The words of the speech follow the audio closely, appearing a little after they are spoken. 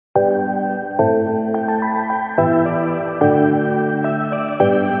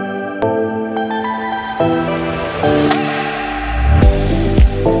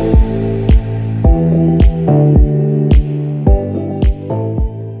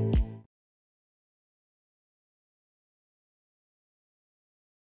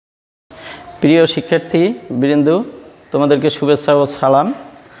প্রিয় শিক্ষার্থী বৃন্দু, তোমাদেরকে শুভেচ্ছা ও সালাম।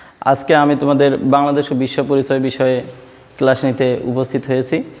 আজকে আমি তোমাদের বাংলাদেশ ও বিশ্ব পরিচয় বিষয়ে ক্লাস নিতে উপস্থিত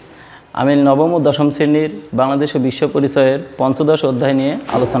হয়েছি। আমি নবম ও দশম শ্রেণীর বাংলাদেশ ও বিশ্ব পরিচয়ের পঞ্চদশ অধ্যায় নিয়ে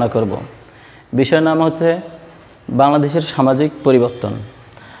আলোচনা করব। বিষয়ের নাম হচ্ছে বাংলাদেশের সামাজিক পরিবর্তন।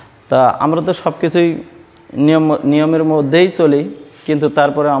 তা আমরা তো সব কিছুই নিয়মের মধ্যেই চলি, কিন্তু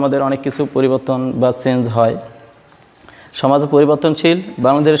তারপরে আমাদের অনেক কিছু পরিবর্তন বা চেঞ্জ হয়। সমাজ পরিবর্তনশীল,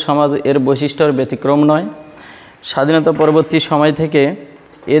 বাংলাদেশের সমাজ এর বৈশিষ্ট্যের ব্যতিক্রম নয়। স্বাধীনতা পরবর্তী সময় থেকে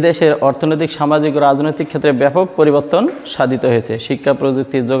এদেশের অর্থনৈতিক, সামাজিক ও রাজনৈতিক ক্ষেত্রে ব্যাপক পরিবর্তন সাধিত হয়েছে। শিক্ষা,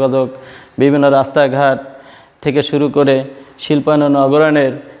 প্রযুক্তি, যোগাযোগ, বিভিন্ন রাস্তাঘাট থেকে শুরু করে শিল্পায়ন ও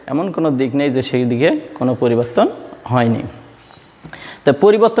নগরায়নের এমন কোনো দিক নেই যে সেই দিকে কোনো পরিবর্তন হয়নি। তা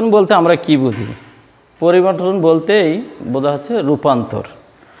পরিবর্তন বলতে আমরা কি বুঝি? পরিবর্তন বলতেই বোঝা হচ্ছে রূপান্তর,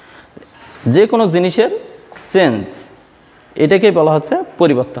 যে কোনো জিনিসের চেঞ্জ, এটাকেই বলা হচ্ছে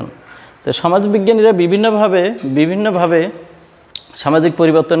পরিবর্তন। তো সমাজবিজ্ঞানীরা বিভিন্নভাবে সামাজিক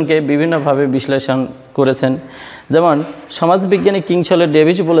পরিবর্তনকে বিভিন্নভাবে বিশ্লেষণ করেছেন। যেমন সমাজবিজ্ঞানী কিংসলে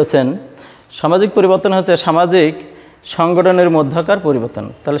ডেভিস বলেছেন, সামাজিক পরিবর্তন হচ্ছে সামাজিক সংগঠনের মধ্যকার পরিবর্তন।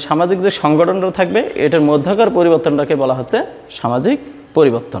 তাহলে সামাজিক যে সংগঠনটা থাকবে এটার মধ্যকার পরিবর্তনটাকে বলা হচ্ছে সামাজিক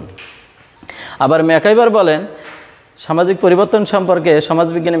পরিবর্তন। আবার ম্যাকাইবার বলেন, সামাজিক পরিবর্তন সম্পর্কে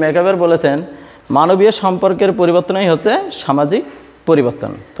সমাজবিজ্ঞানী ম্যাকাইবার বলেছেন, মানবীয় সম্পর্কের পরিবর্তনই হচ্ছে সামাজিক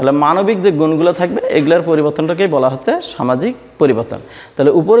পরিবর্তন। তাহলে মানবিক যে গুণগুলো থাকবে এগুলোর পরিবর্তনটাকেই বলা হচ্ছে সামাজিক পরিবর্তন।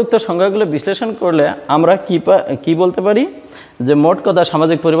 তাহলে উপরোক্ত সংজ্ঞাগুলো বিশ্লেষণ করলে আমরা কি বলতে পারি? যে মোট কথা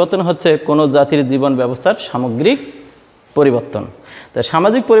সামাজিক পরিবর্তন হচ্ছে কোনো জাতির জীবন ব্যবস্থার সামগ্রিক পরিবর্তন। তাই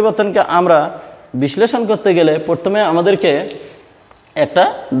সামাজিক পরিবর্তনকে আমরা বিশ্লেষণ করতে গেলে প্রথমে আমাদেরকে একটা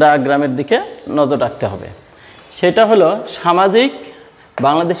ডায়াগ্রামের দিকে নজর রাখতে হবে। সেটা হলো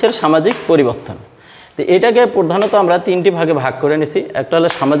বাংলাদেশের সামাজিক পরিবর্তন। তো এটাকে প্রধানত আমরা তিনটি ভাগে ভাগ করে নিছি। একটা হলো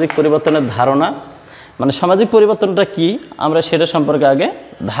সামাজিক পরিবর্তনের ধারণা, মানে সামাজিক পরিবর্তনটা কি আমরা সেটা সম্পর্কে আগে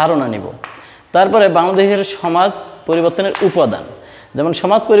ধারণা নিব। তারপরে বাংলাদেশের সমাজ পরিবর্তনের উপাদান, যেমন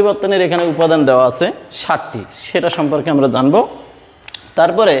সমাজ পরিবর্তনের এখানে উপাদান দেওয়া আছে 60টি, সেটা সম্পর্কে আমরা জানব।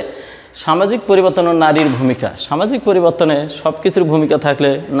 তারপরে সামাজিক পরিবর্তন ও নারীর ভূমিকা। সামাজিক পরিবর্তনে সব কিছুর ভূমিকা থাকলে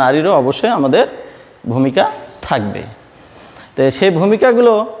নারীরও অবশ্যই আমাদের ভূমিকা থাকবে। তো সেই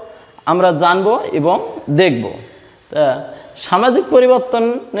ভূমিকাগুলো আমরা জানব এবং দেখব। তা সামাজিক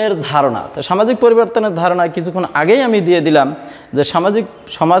পরিবর্তনের ধারণা, তো সামাজিক পরিবর্তনের ধারণা কিছুক্ষণ আগেই আমি দিয়ে দিলাম যে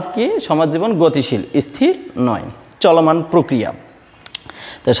সমাজ কি? সমাজ জীবন গতিশীল, স্থির নয়, চলমান প্রক্রিয়া।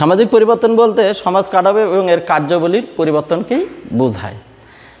 তো সামাজিক পরিবর্তন বলতে সমাজ কাঠামো এবং এর কার্যাবলীর পরিবর্তনকেই বোঝায়।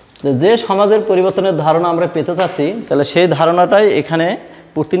 যে সমাজের পরিবর্তনের ধারণা আমরা পেতে চাচ্ছি, তাহলে সেই ধারণাটাই এখানে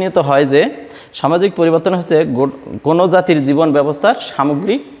প্রতিনিয়ত হয় যে সামাজিক পরিবর্তন হচ্ছে কোনো জাতির জীবন ব্যবস্থার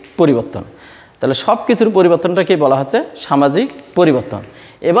সামগ্রিক পরিবর্তন। তাহলে সব কিছুর পরিবর্তনটাকেই বলা হচ্ছে সামাজিক পরিবর্তন।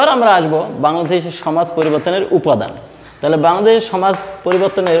 এবার আমরা আসব বাংলাদেশের সমাজ পরিবর্তনের উপাদান। তাহলে বাংলাদেশের সমাজ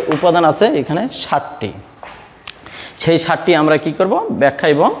পরিবর্তনের উপাদান আছে এখানে 60টি। সেই 60টি আমরা কি করব? ব্যাখ্যা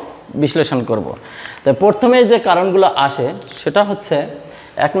এবং বিশ্লেষণ করব। তাই প্রথমে যে কারণগুলো আসে সেটা হচ্ছে,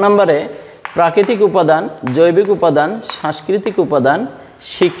 1 নম্বরে প্রাকৃতিক উপাদান, জৈবিক উপাদান, সাংস্কৃতিক উপাদান,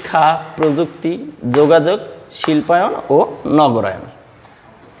 শিক্ষা, প্রযুক্তি, যোগাযোগ, শিল্পায়ন ও নগরায়ন।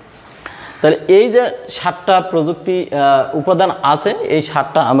 তাহলে এই যে 7টা প্রযুক্তি উপাদান আছে, এই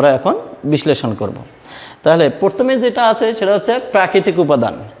 7টা আমরা এখন বিশ্লেষণ করব। তাহলে প্রথমে যেটা আছে সেটা হচ্ছে প্রাকৃতিক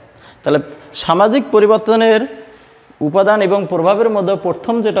উপাদান। তাহলে সামাজিক পরিবর্তনের উপাদান এবং প্রভাবের মধ্যে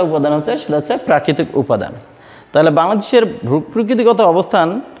প্রথম যেটা উপাদান হচ্ছে সেটা হচ্ছে প্রাকৃতিক উপাদান। তাহলে বাংলাদেশের ভূপ্রকৃতিগত অবস্থান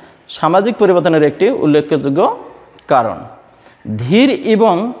সামাজিক পরিবর্তনের একটি উল্লেখযোগ্য কারণ। ধীর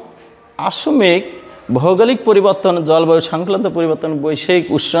এবং আকস্মিক ভৌগোলিক পরিবর্তন, জলবায়ু সংক্রান্ত পরিবর্তন, বৈশ্বিক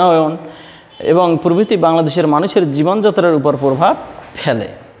উষ্ণায়ন এবং প্রভৃতি বাংলাদেশের মানুষের জীবনযাত্রার উপর প্রভাব ফেলে।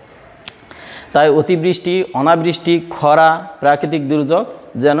 তাই অতিবৃষ্টি, অনাবৃষ্টি, খরা, প্রাকৃতিক দুর্যোগ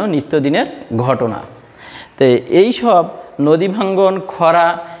যেন নিত্যদিনের ঘটনা। তো এই সব নদী ভাঙ্গন, খরা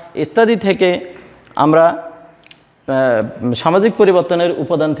ইত্যাদি থেকে আমরা সামাজিক পরিবর্তনের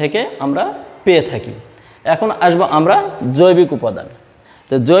উপাদান থেকে আমরা পেয়ে থাকি। এখন আসবো আমরা জৈবিক উপাদান।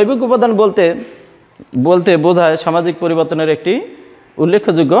 তো জৈবিক উপাদান বলতে বোঝায় সামাজিক পরিবর্তনের একটি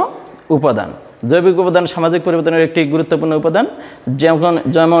উল্লেখযোগ্য উপাদান। জৈবিক উপাদান সামাজিক পরিবর্তনের একটি গুরুত্বপূর্ণ উপাদান।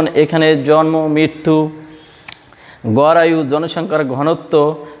 যেমন এখানে জন্ম, মৃত্যু, গড় আয়ু, জনসংখ্যার ঘনত্ব,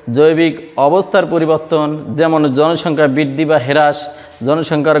 জৈবিক অবস্থার পরিবর্তন, যেমন জনসংখ্যা বৃদ্ধি বা হ্রাস,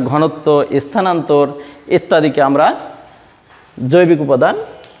 জনসংখ্যার ঘনত্ব, স্থানান্তর ইত্যাদিকে আমরা জৈবিক উপাদান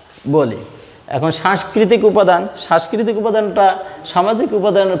বলি। এখন সাংস্কৃতিক উপাদানটা সামাজিক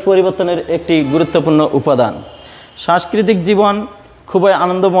উপাদানের পরিবর্তনের একটি গুরুত্বপূর্ণ উপাদান। সাংস্কৃতিক জীবন খুবই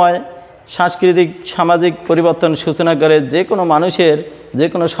আনন্দময় সাংস্কৃতিক সামাজিক পরিবর্তন সূচনা করে। যে কোনো মানুষের যে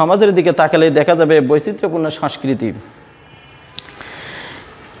কোনো সমাজের দিকে তাকালে দেখা যাবে বৈচিত্র্যপূর্ণ সংস্কৃতি,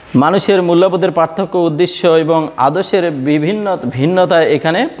 মানুষের মূল্যবোধের পার্থক্য, উদ্দেশ্য এবং আদর্শের ভিন্নতা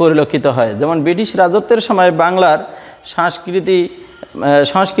এখানে পরিলক্ষিত হয়। যেমন ব্রিটিশ রাজত্বের সময় বাংলার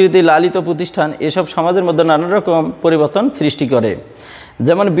সংস্কৃতি লালিত প্রতিষ্ঠান এসব সমাজের মধ্যে নানা রকম পরিবর্তন সৃষ্টি করে।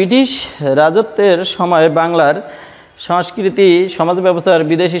 যেমন ব্রিটিশ রাজত্বের সময় বাংলার সংস্কৃতি সমাজ ব্যবস্থার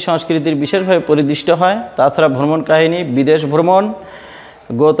বিদেশি সংস্কৃতির বিশেষভাবে পরিদৃষ্ট হয়। তাছাড়া ভ্রমণ কাহিনী, বিদেশ ভ্রমণ,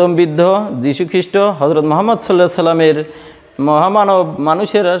 গৌতম বুদ্ধ, যীশুখ্রিস্ট, হজরত মুহাম্মদ সাল্লাল্লাহু আলাইহি সাল্লামের মহামানব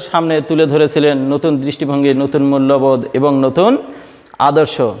মানুষের সামনে তুলে ধরেছিলেন নতুন দৃষ্টিভঙ্গি, নতুন মূল্যবোধ এবং নতুন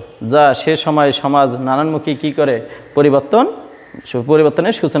আদর্শ, যা সে সময় সমাজ নানানমুখী কী করে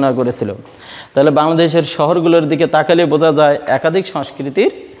পরিবর্তনের সূচনা করেছিল। তাহলে বাংলাদেশের শহরগুলোর দিকে তাকালে বোঝা যায় একাধিক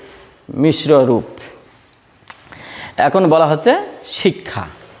সংস্কৃতির মিশ্র রূপ। এখন বলা হচ্ছে শিক্ষা।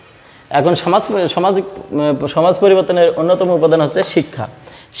 এখন সমাজ পরিবর্তনের অন্যতম উপাদান হচ্ছে শিক্ষা।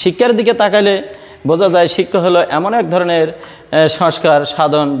 শিক্ষার দিকে তাকালে বোঝা যায় শিক্ষা হলো এমন এক ধরনের সংস্কার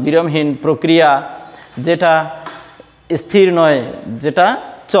সাধন, বিরামহীন প্রক্রিয়া, যেটা স্থির নয়, যেটা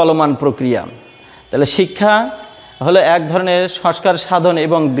চলমান প্রক্রিয়া। তাহলে শিক্ষা হলো এক ধরনের সংস্কার সাধন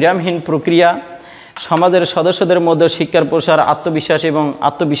এবং বিরামহীন প্রক্রিয়া। সমাজের সদস্যদের মধ্যে শিক্ষার প্রসার আত্মবিশ্বাস এবং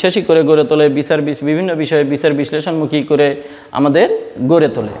আত্মবিশ্বাসী করে গড়ে তোলে, বিভিন্ন বিষয়ে বিচার বিশ্লেষণমুখী করে আমাদের গড়ে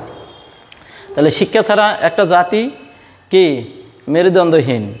তোলে। তাহলে শিক্ষা ছাড়া একটা জাতি কি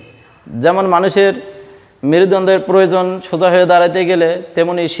মেরুদণ্ডহীন। যেমন মানুষের মেরুদণ্ডের প্রয়োজন সোজা হয়ে দাঁড়াতে গেলে,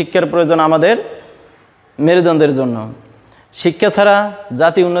 তেমনি শিক্ষার প্রয়োজন আমাদের মেরুদণ্ডের জন্য। শিক্ষা ছাড়া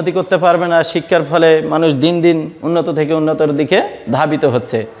জাতি উন্নতি করতে পারবে না। শিক্ষার ফলে মানুষ দিন দিন উন্নত থেকে উন্নতর দিকে ধাবিত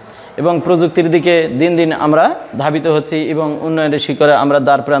হচ্ছে এবং প্রযুক্তির দিকে দিন দিন আমরা ধাবিত হচ্ছি এবং উন্নয়নের শিখরে আমরা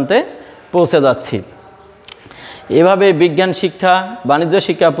দ্বার প্রান্তে পৌঁছে যাচ্ছি। এভাবে বিজ্ঞান শিক্ষা, বাণিজ্য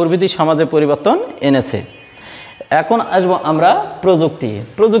শিক্ষা প্রভৃতি সমাজে পরিবর্তন এনেছে। এখন আসবো আমরা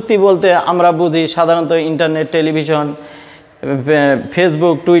প্রযুক্তি বলতে আমরা বুঝি সাধারণত ইন্টারনেট, টেলিভিশন,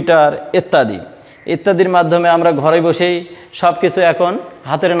 ফেসবুক, টুইটার ইত্যাদির মাধ্যমে আমরা ঘরে বসেই সব কিছু এখন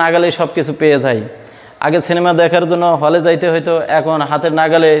হাতের নাগালে সব কিছু পেয়ে যাই। আগে সিনেমা দেখার জন্য হলে যাইতে হয়তো, এখন হাতের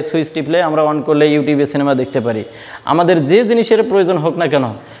নাগালে সুইচ টিপলে আমরা অন করলে ইউটিউবে সিনেমা দেখতে পারি। আমাদের যে জিনিসের প্রয়োজন হোক না কেন,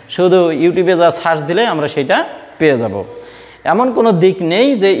 শুধু ইউটিউবে যা সার্চ দিলে আমরা সেটা পেয়ে যাব। এমন কোনো দিক নেই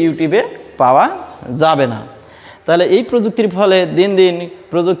যে ইউটিউবে পাওয়া যাবে না। তাহলে এই প্রযুক্তির ফলে দিন দিন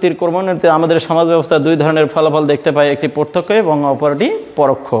প্রযুক্তির ক্রমোন্নতিতে আমাদের সমাজ ব্যবস্থা দুই ধরনের ফলাফল দেখতে পাই, একটি প্রত্যক্ষ এবং অপরটি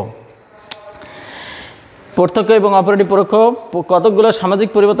পরোক্ষ। পরোক্ষ কতকগুলো সামাজিক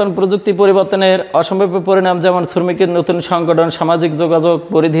পরিবর্তন প্রযুক্তি পরিবর্তনের অসম্ভাব্য পরিণাম, যেমন শ্রমিকের নতুন সংগঠন, সামাজিক যোগাযোগ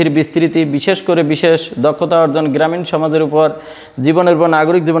পরিধির বিস্তৃতি, বিশেষ করে বিশেষ দক্ষতা অর্জন গ্রামীণ সমাজের উপর, জীবনের উপর,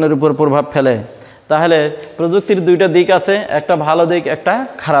 নাগরিক জীবনের উপর প্রভাব ফেলে। তাহলে প্রযুক্তির দুইটা দিক আছে, একটা ভালো দিক, একটা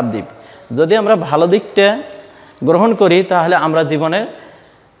খারাপ দিক। যদি আমরা ভালো দিকটা গ্রহণ করি তাহলে আমরা জীবনের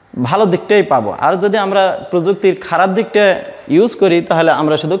ভালো দিকটাই পাবো, আর যদি আমরা প্রযুক্তির খারাপ দিকটা ইউজ করি তাহলে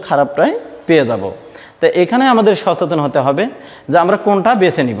আমরা শুধু খারাপটাই পেয়ে যাব। তো এখানে আমাদের সচেতন হতে হবে যে আমরা কোনটা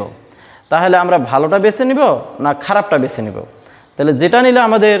বেছে নিব। তাহলে আমরা ভালোটা বেছে নিব না খারাপটা বেছে নিব। তাহলে যেটা নিলে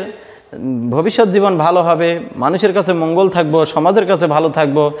আমাদের ভবিষ্যৎ জীবন ভালো হবে, মানুষের কাছে মঙ্গল থাকবো, সমাজের কাছে ভালো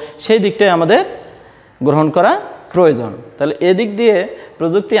থাকবো, সেই দিকটাই আমাদের গ্রহণ করা প্রয়োজন। তাহলে এদিক দিয়ে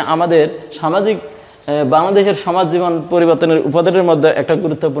প্রযুক্তি আমাদের বাংলাদেশের সমাজ জীবন পরিবর্তনের উপাদানের মধ্যে একটা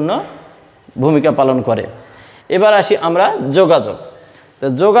গুরুত্বপূর্ণ ভূমিকা পালন করে। এবার আসি আমরা যোগাযোগ। তো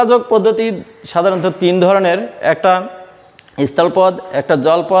যোগাযোগ পদ্ধতি সাধারণত তিন ধরনের, একটা স্থলপথ, একটা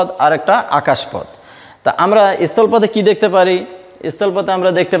জলপথ আর একটা আকাশপথ। তা আমরা স্থলপথে কি দেখতে পারি? স্থলপথে আমরা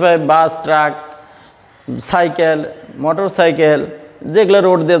দেখতে পাই বাস, ট্রাক, সাইকেল, মোটর সাইকেল, যেগুলো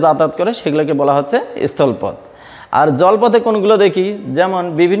রোড দিয়ে যাতায়াত করে সেগুলোকে বলা হচ্ছে স্থলপথ। আর জলপথে কোনগুলো দেখি? যেমন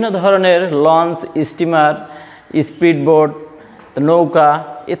বিভিন্ন ধরনের লঞ্চ, স্টিমার, স্পিডবোট, নৌকা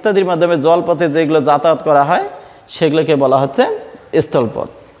ইত্যাদির মাধ্যমে জলপথে যেগুলো যাতায়াত করা হয় সেগুলোকে বলা হচ্ছে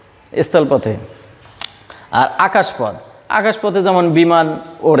স্থলপথে। আর আকাশপথে যেমন বিমান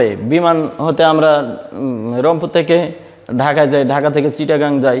ওড়ে, বিমান হতে আমরা রংপুর থেকে ঢাকায় যাই, ঢাকা থেকে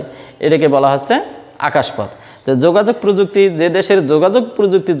চিটাগাং যাই, এটাকে বলা হচ্ছে আকাশপথ। তো যোগাযোগ প্রযুক্তি, যে দেশের যোগাযোগ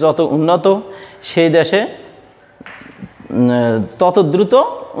প্রযুক্তি যত উন্নত সেই দেশে তত দ্রুত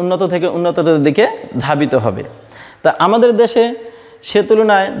উন্নত থেকে উন্নতর দিকে ধাবিত হবে। তা আমাদের দেশে সে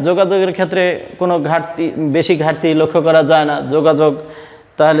তুলনায় যোগাযোগের ক্ষেত্রে কোনো বেশি ঘাটতি লক্ষ্য করা যায় না। যোগাযোগ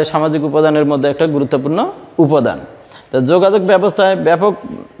তাহলে সামাজিক উপাদানের মধ্যে একটা গুরুত্বপূর্ণ উপাদান। তো যোগাযোগ ব্যবস্থায় ব্যাপক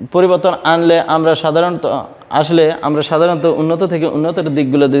পরিবর্তন আনলে আমরা সাধারণত উন্নত থেকে উন্নতর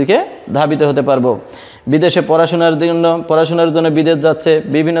দিকগুলোর দিকে ধাবিত হতে পারবো। বিদেশে পড়াশোনার জন্য বিদেশ যাচ্ছে,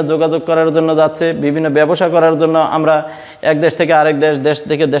 বিভিন্ন যোগাযোগ করার জন্য যাচ্ছে, বিভিন্ন ব্যবসা করার জন্য আমরা এক দেশ থেকে আরেক দেশ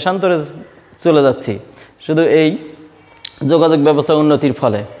থেকে দেশান্তরে চলে যাচ্ছি শুধু এই যোগাযোগ ব্যবস্থা উন্নতির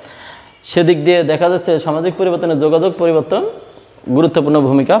ফলে। সেদিক দিয়ে দেখা যাচ্ছে সামাজিক পরিবর্তনে যোগাযোগ পরিবর্তন গুরুত্বপূর্ণ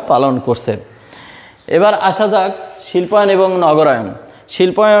ভূমিকা পালন করছে। এবার আসা যাক শিল্পায়ন এবং নগরায়ন।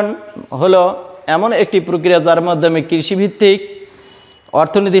 শিল্পায়ন হলো এমন একটি প্রক্রিয়া যার মাধ্যমে কৃষিভিত্তিক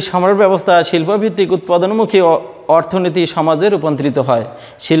অর্থনীতি, সমাজ ব্যবস্থা শিল্পভিত্তিক উৎপাদনমুখী অর্থনীতি সমাজে রূপান্তরিত হয়।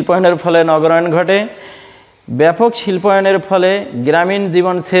 শিল্পায়নের ফলে নগরায়ন ঘটে। ব্যাপক শিল্পায়নের ফলে গ্রামীণ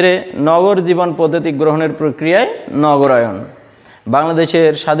জীবন ছেড়ে নগর জীবন পদ্ধতি গ্রহণের প্রক্রিয়ায় নগরায়ন।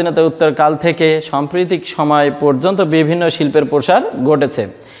 বাংলাদেশের স্বাধীনতা উত্তর কাল থেকে সাম্প্রতিক সময় পর্যন্ত বিভিন্ন শিল্পের প্রসার ঘটেছে।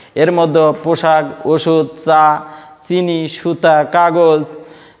 এর মধ্যে পোশাক, ওষুধ, চা, চিনি, সুতা, কাগজ,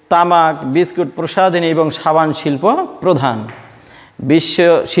 তামাক, বিস্কুট, প্রসাধনী এবং সাবান শিল্প প্রধান।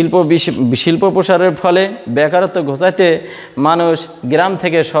 শিল্প প্রসারের ফলে বেকারত্ব ঘোচাইতে মানুষ গ্রাম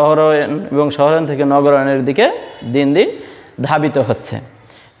থেকে শহরায়ন এবং শহরায়ন থেকে নগরায়নের দিকে দিন দিন ধাবিত হচ্ছে।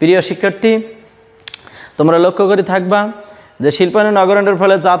 প্রিয় শিক্ষার্থী, তোমরা লক্ষ্য করে থাকবা যে শিল্পায়ন নগরায়নের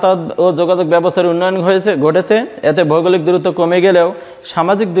ফলে যাতায়াত ও যোগাযোগ ব্যবস্থার উন্নয়ন ঘটেছে। এতে ভৌগোলিক দূরত্ব কমে গেলেও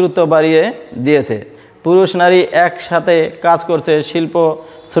সামাজিক দূরত্ব বাড়িয়ে দিয়েছে। পুরুষ নারী একসাথে কাজ করছে, শিল্প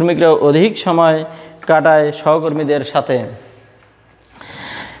শ্রমিকরা অধিক সময় কাটায় সহকর্মীদের সাথে।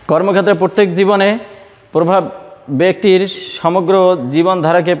 কর্মক্ষেত্রে প্রত্যেক জীবনে প্রভাব ব্যক্তির সমগ্র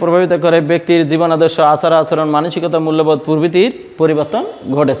জীবনধারাকে প্রভাবিত করে। ব্যক্তির জীবন আদর্শ, আচার আচরণ, মানসিকতা, মূল্যবোধ প্রভৃতির পরিবর্তন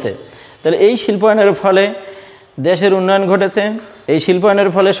ঘটেছে। তাহলে এই শিল্পায়নের ফলে দেশের উন্নয়ন ঘটেছে, এই শিল্পায়নের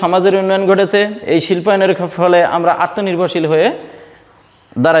ফলে সমাজের উন্নয়ন ঘটেছে, এই শিল্পায়নের ফলে আমরা আত্মনির্ভরশীল হয়ে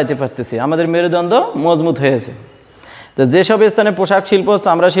দাঁড়াইতে পারতেছি, আমাদের মেরুদণ্ড মজবুত হয়েছে। তো যেসব স্থানে পোশাক শিল্প,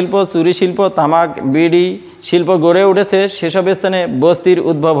 চামড়া শিল্প, চুরি শিল্প, তামাক, বিড়ি শিল্প গড়ে উঠেছে, সেসব স্থানে বস্তির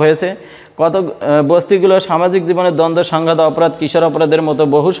উদ্ভব হয়েছে। কত বস্তিগুলো সামাজিক জীবনে দ্বন্দ্ব, সংঘাত, অপরাধ, কিশোর অপরাধের মতো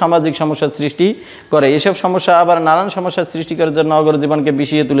বহু সামাজিক সমস্যার সৃষ্টি করে। এসব সমস্যা আবার নানান সমস্যার সৃষ্টি করে যা নগর জীবনকে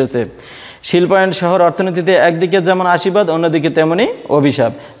বিষিয়ে তুলেছে। শিল্পায়ন শহর অর্থনীতিতে একদিকে যেমন আশীর্বাদ, অন্যদিকে তেমনই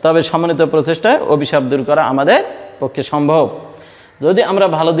অভিশাপ। তবে সমন্বিত প্রচেষ্টায় অভিশাপ দূর করা আমাদের পক্ষে সম্ভব। যদি আমরা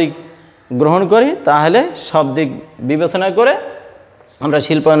ভালো দিক গ্রহণ করি তাহলে সব দিক বিবেচনা করে আমরা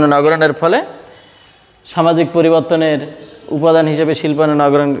শিল্পায়ন নগরায়নের ফলে সামাজিক পরিবর্তনের উপাদান হিসেবে শিল্পায়ন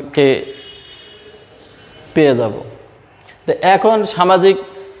নগরায়নকে পেয়ে যাব। তো এখন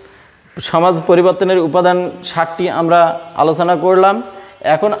সমাজ পরিবর্তনের উপাদান 7টি আমরা আলোচনা করলাম।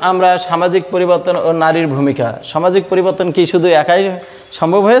 এখন আমরা সামাজিক পরিবর্তন ও নারীর ভূমিকা। সামাজিক পরিবর্তন কি শুধু একাই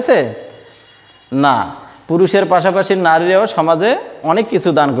সম্ভব হয়েছে? না, পুরুষের পাশাপাশি নারীরাও সমাজে অনেক কিছু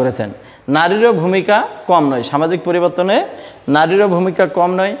দান করেছেন। নারীরও ভূমিকা কম নয়, সামাজিক পরিবর্তনে নারীরও ভূমিকা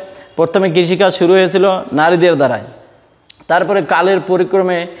কম নয়। প্রথমে কৃষিকাজ শুরু হয়েছিল নারীদের দ্বারাই, তারপরে কালের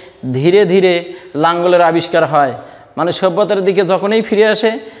পরিক্রমে ধীরে ধীরে লাঙ্গলের আবিষ্কার হয়। মানে সভ্যতার দিকে যখনই ফিরে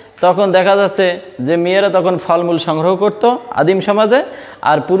আসে তখন দেখা যাচ্ছে যে মেয়েরা তখন ফলমূল সংগ্রহ করত আদিম সমাজে,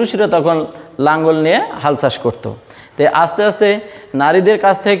 আর পুরুষরা তখন লাঙ্গল নিয়ে হাল চাষ করত। তো আস্তে আস্তে নারীদের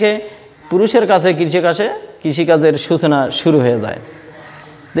কাছ থেকে পুরুষের কাছে কৃষিকাজের সূচনা শুরু হয়ে যায়।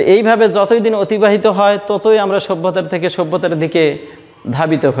 তো এইভাবে যতই দিন অতিবাহিত হয় ততই আমরা সভ্যতার দিকে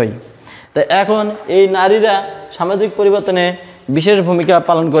ধাবিত হই। তো এখন এই নারীরা সামাজিক পরিবর্তনে বিশেষ ভূমিকা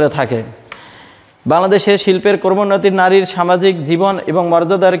পালন করে থাকে। বাংলাদেশে শিল্পের ক্রমোন্নতির নারীর সামাজিক জীবন এবং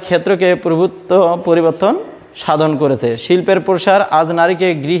মর্যাদার ক্ষেত্রকে প্রভূত পরিবর্তন সাধন করেছে। শিল্পের প্রসার আজ নারীকে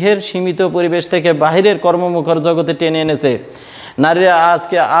গৃহের সীমিত পরিবেশ থেকে বাহিরের কর্মমুখর জগতে টেনে এনেছে। নারীরা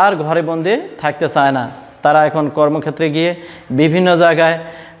আজকে আর ঘরে বন্দী থাকতে চায় না, তারা এখন কর্মক্ষেত্রে গিয়ে বিভিন্ন জায়গায়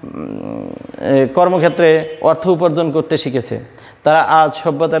কর্মক্ষেত্রে অর্থ উপার্জন করতে শিখেছে। তারা আজ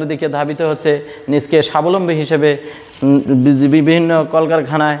সভ্যতার দিকে ধাবিত হচ্ছে, নিজকে স্বাবলম্বী হিসেবে বিভিন্ন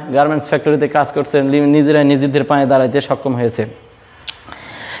কলকারখানায়, গার্মেন্টস ফ্যাক্টরিতে কাজ করছে, নিজেরাই নিজেদের পায়ে দাঁড়াইতে সক্ষম হয়েছে।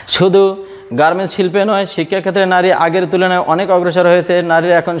 শুধু গার্মেন্টস শিল্পে নয়, শিক্ষাক্ষেত্রে নারী আগের তুলনায় অনেক অগ্রসর হয়েছে।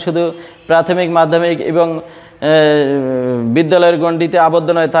 নারীরা এখন শুধু প্রাথমিক, মাধ্যমিক এবং বিদ্যালয়ের গণ্ডিতে আবদ্ধ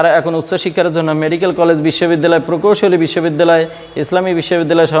নয়, তারা এখন উচ্চশিক্ষার জন্য মেডিকেল কলেজ, বিশ্ববিদ্যালয়, প্রকৌশলী বিশ্ববিদ্যালয়, ইসলামী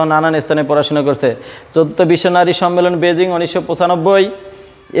বিশ্ববিদ্যালয় সহ নানান স্থানে পড়াশোনা করছে। ৪র্থ বিশ্ব নারী সম্মেলন বেজিং 1995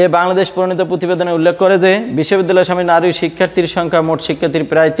 এ বাংলাদেশ প্রণীত প্রতিবেদনে উল্লেখ করে যে বিশ্ববিদ্যালয়ের সামনে নারী শিক্ষার্থীর সংখ্যা মোট শিক্ষার্থীর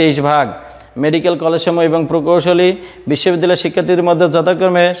প্রায় 23%। মেডিকেল কলেজসমূহ এবং প্রকৌশলী বিশ্ববিদ্যালয়ের শিক্ষার্থীদের মধ্যে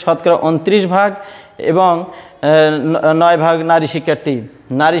যথাক্রমে শতকরা 29% এবং 9% নারী শিক্ষার্থী।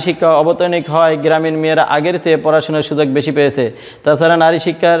 নারী শিক্ষা অবৈতনিক হয়, গ্রামীণ মেয়েরা আগের চেয়ে পড়াশোনার সুযোগ বেশি পেয়েছে। তাছাড়া নারী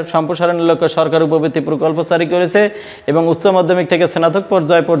শিক্ষার সম্প্রসারণের লক্ষ্যে সরকার উপবৃত্তি প্রকল্প জারি করেছে এবং উচ্চ মাধ্যমিক থেকে স্নাতক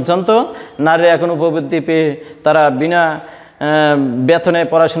পর্যায় পর্যন্ত নারীরা এখন উপবৃত্তি পেয়ে তারা বিনা বেতনে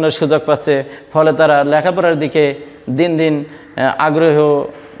পড়াশোনার সুযোগ পাচ্ছে। ফলে তারা লেখাপড়ার দিকে দিন দিন আগ্রহ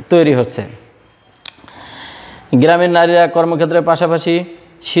তৈরি হচ্ছে। গ্রামের নারীরা কর্মক্ষেত্রের পাশাপাশি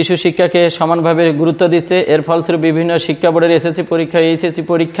শিশু শিক্ষাকে সমানভাবে গুরুত্ব দিচ্ছে। এর ফলস্বরূপ বিভিন্ন শিক্ষা বোর্ডের এসএসসি পরীক্ষায় এইচএসসি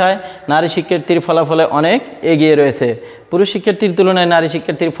পরীক্ষায় নারী শিক্ষার্থীর ফলাফলে অনেক এগিয়ে রয়েছে। পুরুষ শিক্ষার্থীর তুলনায় নারী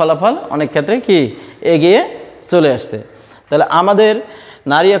শিক্ষার্থীর ফলাফল অনেক ক্ষেত্রে কি এগিয়ে চলে আসছে। তাহলে আমাদের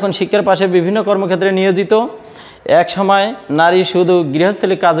নারী এখন শিক্ষার পাশে বিভিন্ন কর্মক্ষেত্রে নিয়োজিত। এক সময় নারী শুধু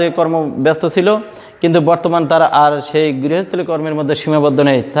গৃহস্থলী কাজে ব্যস্ত ছিল, কিন্তু বর্তমান তারা আর সেই গৃহস্থলী কর্মের মধ্যে সীমাবদ্ধ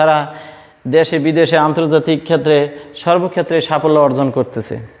নেই। তারা দেশে বিদেশে আন্তর্জাতিক ক্ষেত্রে সর্বক্ষেত্রে সাফল্য অর্জন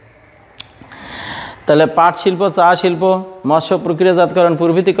করতেছে। তাহলে পাট শিল্প, চা শিল্প, মৎস্য প্রক্রিয়াজাতকরণ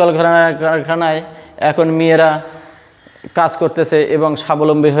প্রভৃতি কারখানায় এখন মেয়েরা কাজ করতেছে এবং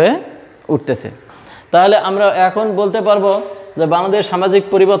স্বাবলম্বী হয়ে উঠতেছে। তাহলে আমরা এখন বলতে পারবো যে বাংলাদেশ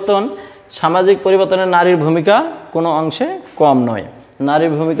সামাজিক পরিবর্তনে নারীর ভূমিকা কোনো অংশে কম নয়।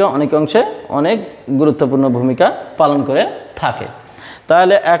 নারীর ভূমিকা অনেক অংশে অনেক গুরুত্বপূর্ণ ভূমিকা পালন করে থাকে।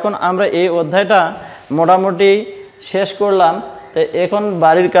 তাহলে এখন আমরা এই অধ্যায়টা মোটামুটি শেষ করলাম। তো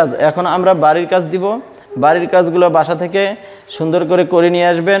এখন আমরা বাড়ির কাজ দিব। বাড়ির কাজগুলো বাসা থেকে সুন্দর করে নিয়ে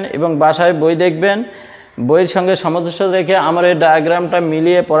আসবেন এবং বাসায় বই দেখবেন। বইয়ের সঙ্গে সামঞ্জস্য রেখে আমার এই ডায়াগ্রামটা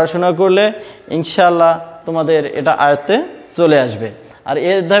মিলিয়ে পড়াশোনা করলে ইনশাআল্লাহ তোমাদের এটা আয়ত্তে চলে আসবে। আর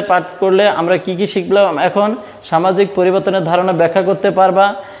এই অধ্যায় পাঠ করলে আমরা কি শিখলাম? এখন সামাজিক পরিবর্তনের ধারণা ব্যাখ্যা করতে পারবা,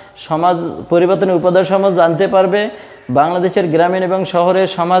 সমাজ পরিবর্তনের উপাদানসমূহ জানতে পারবে, বাংলাদেশের গ্রামীণ এবং শহরের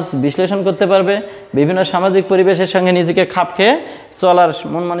সমাজ বিশ্লেষণ করতে পারবে, বিভিন্ন সামাজিক পরিবেশের সঙ্গে নিজেকে খাপ খেয়ে চলার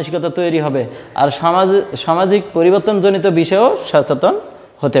মন মানসিকতা তৈরি হবে, আর সামাজিক পরিবর্তনজনিত বিষয়েও সচেতন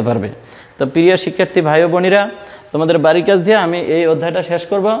হতে পারবে। তো প্রিয় শিক্ষার্থী ভাই ও বোনেরা, তোমাদের বাড়ির কাজ দিয়ে আমি এই অধ্যায়টা শেষ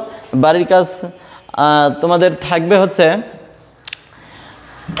করব। বাড়ির কাজ তোমাদের থাকবে হচ্ছে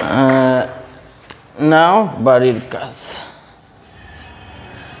নাও বাড়ির কাজ।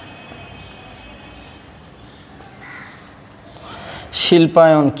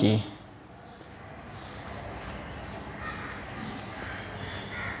 শিল্পায়ন কি?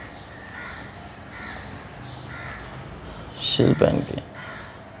 শিল্পায়ন কি?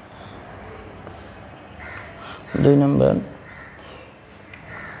 2 নম্বর,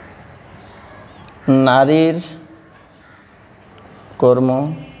 নারীর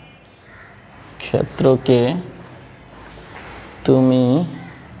কর্মক্ষেত্রকে তুমি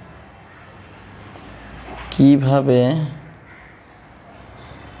কিভাবে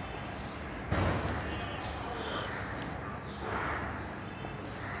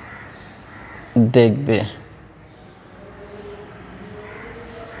দেখবে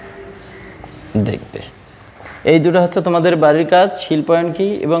এই দুটো হচ্ছে তোমাদের বাড়ির কাজ। শিল্পায়ন কি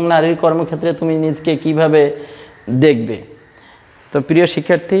এবং নারীর কর্মক্ষেত্রে তুমি নিজকে কিভাবে দেখবে। তো প্রিয়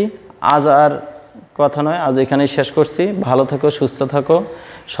শিক্ষার্থী, আজ আর কথা নয়, আজ এখানেই শেষ করছি। ভালো থাকো, সুস্থ থাকো,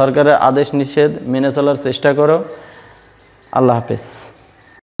 সরকারের আদেশ নিষেধ মেনে চলার চেষ্টা করো। আল্লাহ হাফেজ।